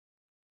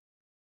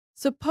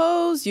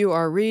Suppose you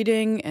are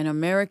reading an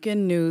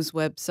American news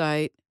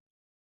website.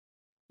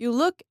 You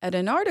look at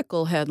an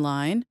article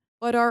headline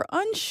but are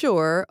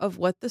unsure of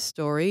what the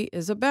story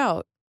is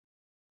about.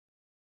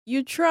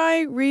 You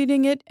try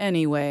reading it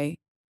anyway,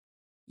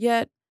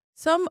 yet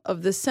some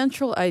of the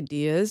central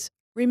ideas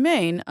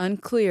remain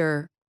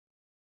unclear.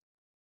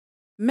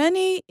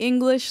 Many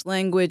English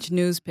language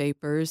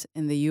newspapers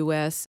in the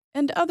US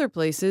and other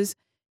places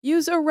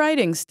use a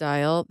writing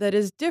style that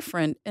is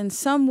different in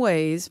some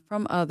ways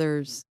from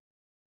others.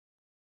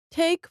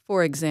 Take,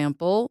 for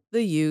example,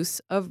 the use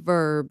of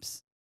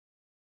verbs.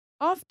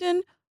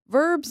 Often,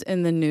 verbs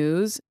in the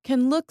news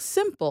can look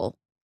simple,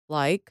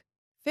 like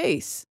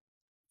face,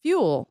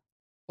 fuel,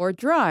 or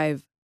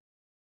drive.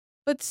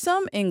 But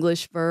some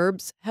English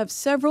verbs have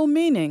several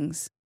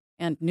meanings,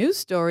 and news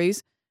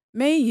stories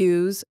may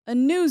use a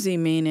newsy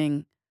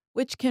meaning,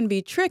 which can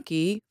be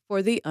tricky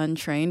for the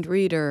untrained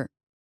reader.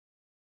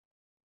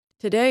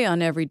 Today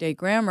on Everyday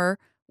Grammar,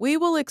 we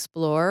will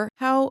explore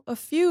how a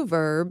few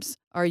verbs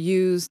are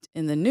used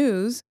in the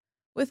news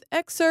with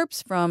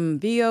excerpts from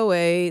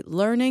VOA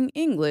Learning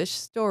English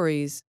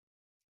stories.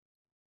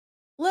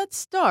 Let's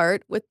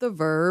start with the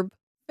verb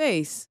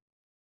face.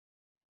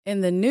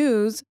 In the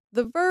news,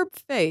 the verb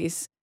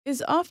face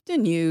is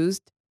often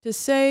used to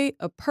say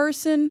a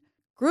person,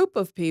 group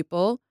of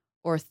people,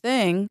 or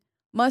thing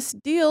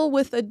must deal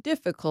with a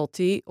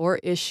difficulty or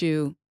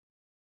issue.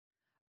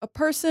 A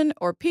person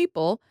or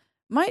people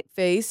might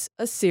face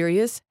a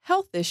serious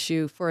health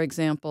issue, for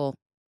example.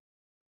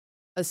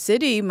 A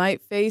city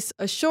might face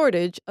a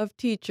shortage of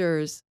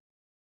teachers.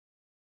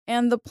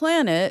 And the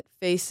planet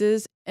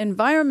faces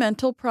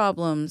environmental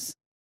problems.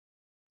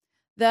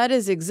 That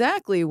is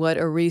exactly what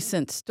a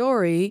recent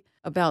story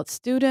about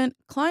student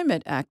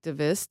climate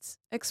activists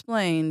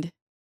explained.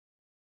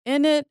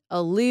 In it,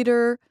 a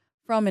leader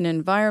from an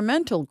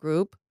environmental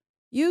group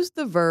used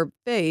the verb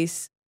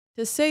face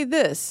to say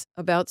this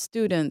about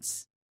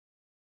students.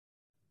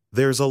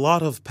 There's a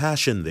lot of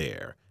passion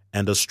there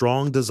and a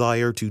strong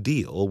desire to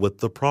deal with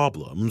the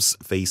problems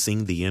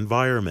facing the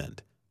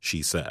environment,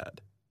 she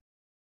said.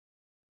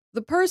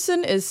 The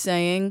person is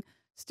saying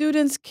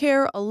students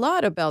care a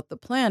lot about the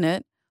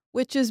planet,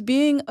 which is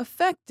being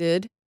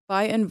affected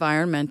by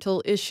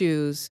environmental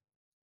issues.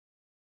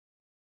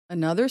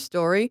 Another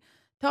story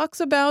talks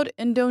about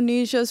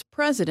Indonesia's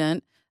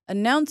president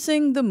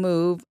announcing the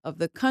move of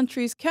the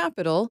country's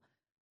capital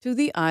to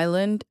the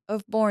island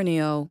of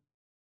Borneo.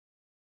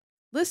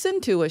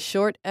 Listen to a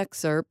short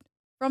excerpt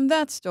from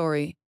that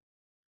story.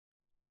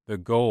 The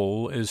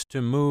goal is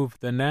to move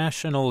the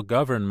national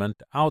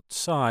government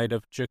outside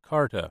of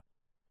Jakarta,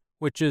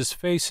 which is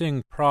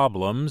facing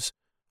problems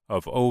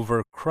of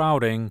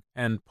overcrowding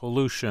and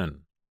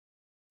pollution.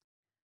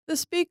 The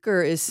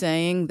speaker is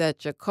saying that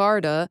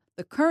Jakarta,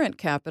 the current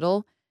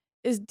capital,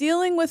 is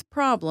dealing with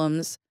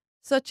problems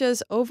such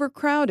as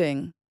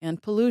overcrowding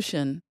and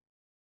pollution.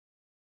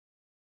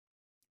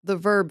 The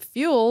verb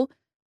fuel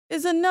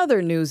is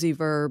another newsy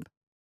verb.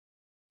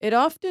 It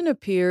often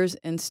appears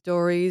in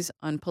stories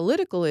on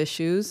political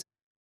issues,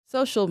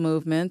 social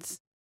movements,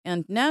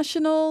 and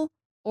national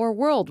or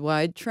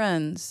worldwide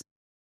trends.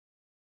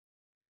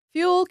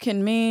 Fuel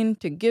can mean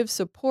to give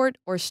support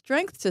or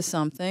strength to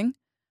something,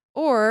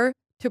 or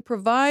to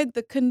provide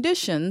the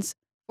conditions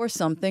for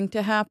something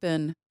to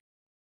happen.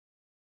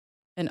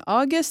 An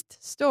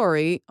August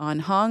story on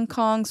Hong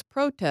Kong's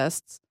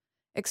protests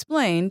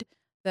explained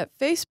that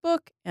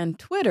Facebook and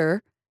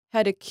Twitter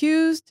had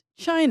accused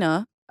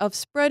China of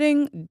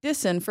spreading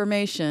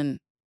disinformation.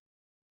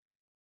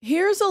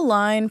 Here's a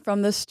line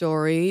from the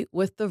story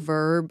with the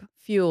verb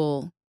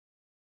fuel.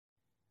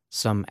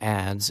 Some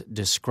ads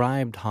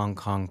described Hong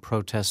Kong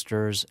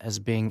protesters as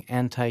being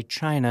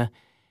anti-China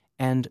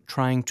and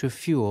trying to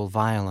fuel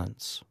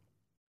violence.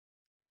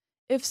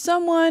 If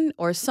someone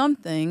or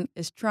something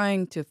is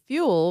trying to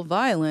fuel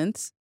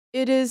violence,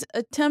 it is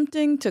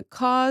attempting to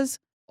cause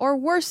or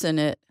worsen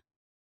it.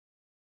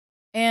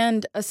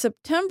 And a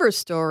September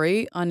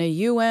story on a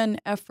UN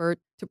effort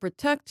to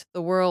protect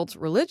the world's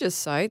religious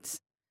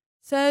sites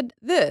said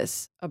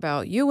this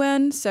about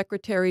UN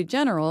Secretary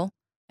General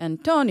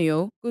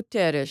Antonio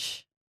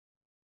Guterres.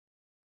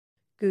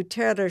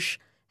 Guterres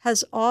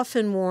has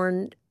often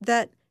warned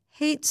that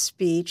hate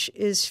speech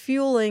is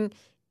fueling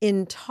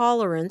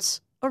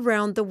intolerance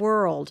around the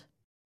world.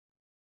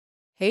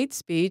 Hate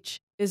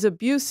speech is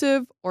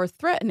abusive or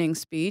threatening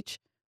speech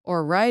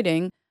or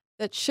writing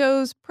that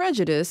shows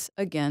prejudice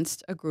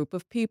against a group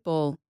of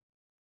people.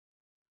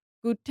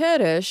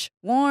 Guterres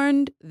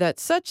warned that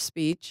such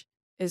speech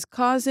is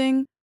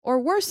causing or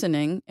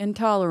worsening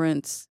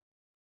intolerance.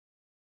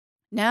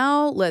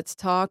 Now let's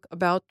talk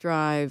about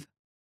drive.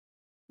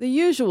 The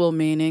usual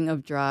meaning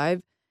of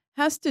drive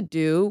has to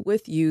do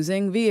with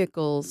using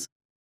vehicles.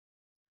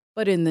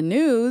 But in the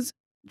news,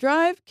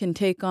 drive can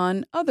take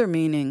on other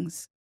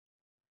meanings.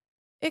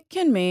 It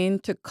can mean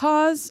to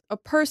cause a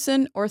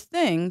person or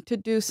thing to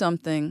do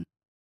something.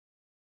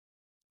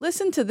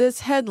 Listen to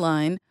this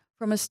headline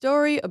from a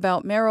story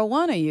about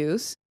marijuana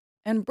use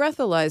and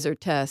breathalyzer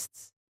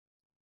tests.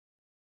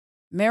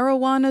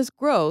 marijuana's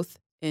growth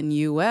in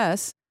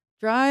U.S.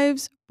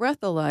 drives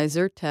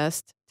breathalyzer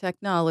test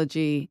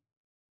technology.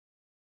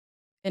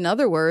 In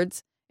other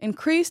words,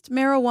 increased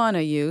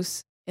marijuana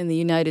use in the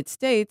United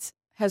States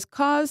has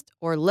caused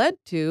or led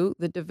to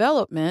the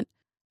development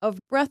of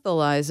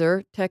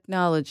breathalyzer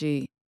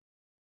technology.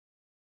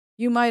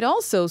 You might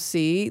also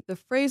see the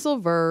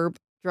phrasal verb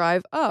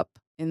drive up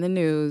in the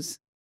news.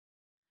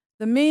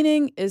 The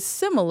meaning is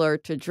similar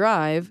to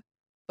drive,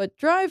 but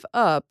drive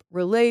up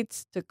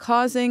relates to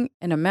causing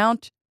an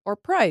amount or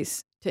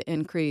price to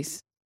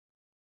increase.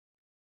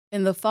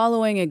 In the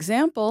following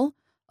example,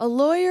 a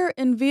lawyer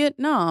in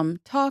Vietnam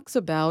talks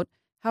about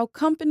how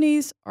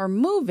companies are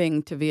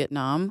moving to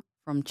Vietnam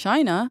from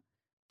China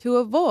to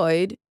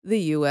avoid the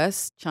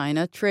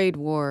U.S.-China trade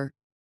war.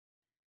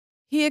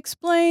 He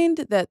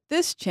explained that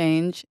this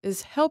change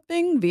is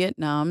helping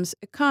Vietnam's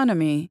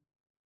economy.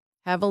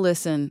 Have a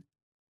listen.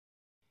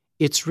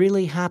 It's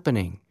really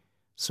happening,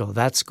 so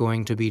that's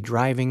going to be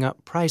driving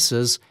up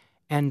prices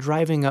and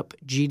driving up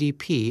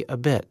GDP a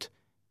bit,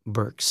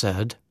 Burke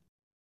said.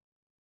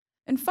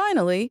 And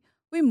finally,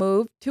 we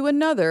move to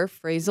another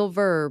phrasal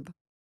verb.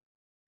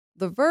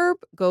 The verb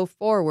go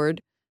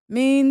forward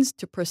means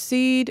to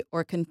proceed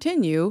or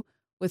continue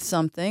with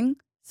something,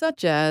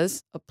 such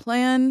as a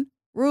plan,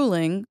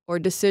 ruling, or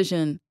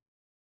decision.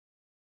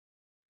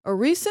 A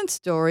recent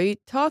story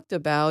talked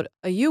about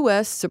a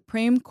U.S.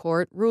 Supreme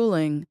Court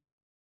ruling.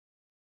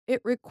 It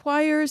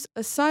requires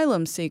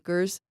asylum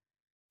seekers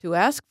to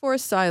ask for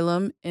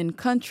asylum in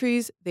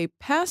countries they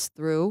pass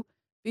through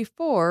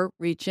before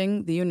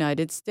reaching the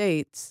United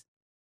States.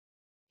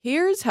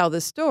 Here's how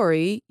the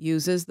story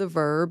uses the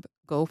verb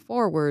go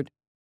forward.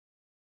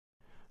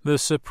 The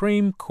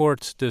Supreme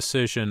Court's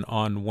decision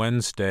on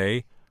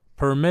Wednesday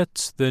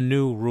permits the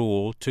new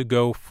rule to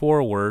go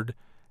forward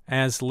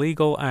as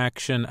legal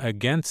action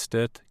against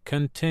it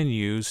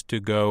continues to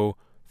go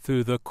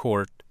through the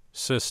court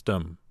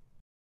system.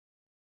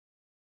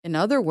 In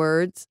other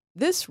words,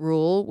 this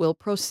rule will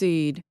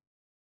proceed.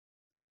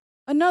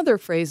 Another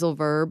phrasal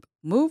verb,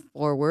 move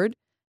forward,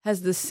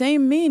 has the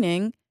same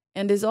meaning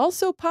and is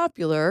also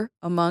popular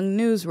among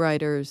news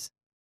writers.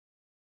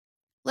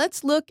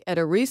 Let's look at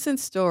a recent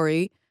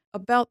story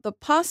about the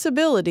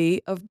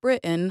possibility of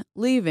Britain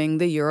leaving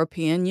the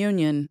European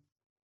Union.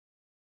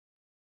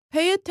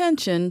 Pay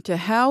attention to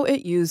how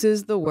it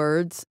uses the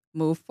words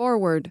move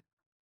forward.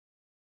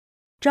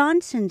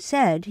 Johnson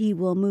said he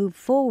will move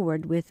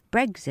forward with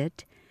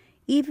Brexit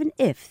even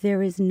if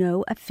there is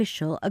no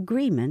official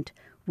agreement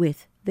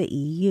with the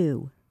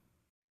EU.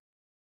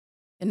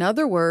 In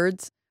other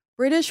words,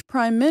 British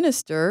Prime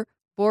Minister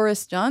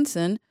Boris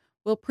Johnson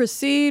will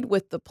proceed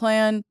with the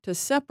plan to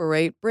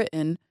separate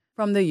Britain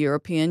from the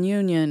European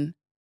Union.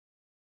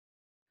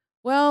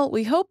 Well,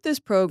 we hope this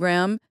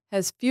program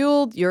has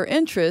fueled your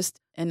interest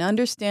in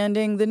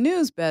understanding the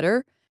news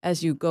better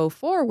as you go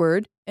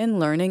forward in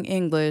learning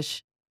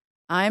English.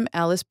 I'm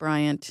Alice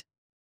Bryant.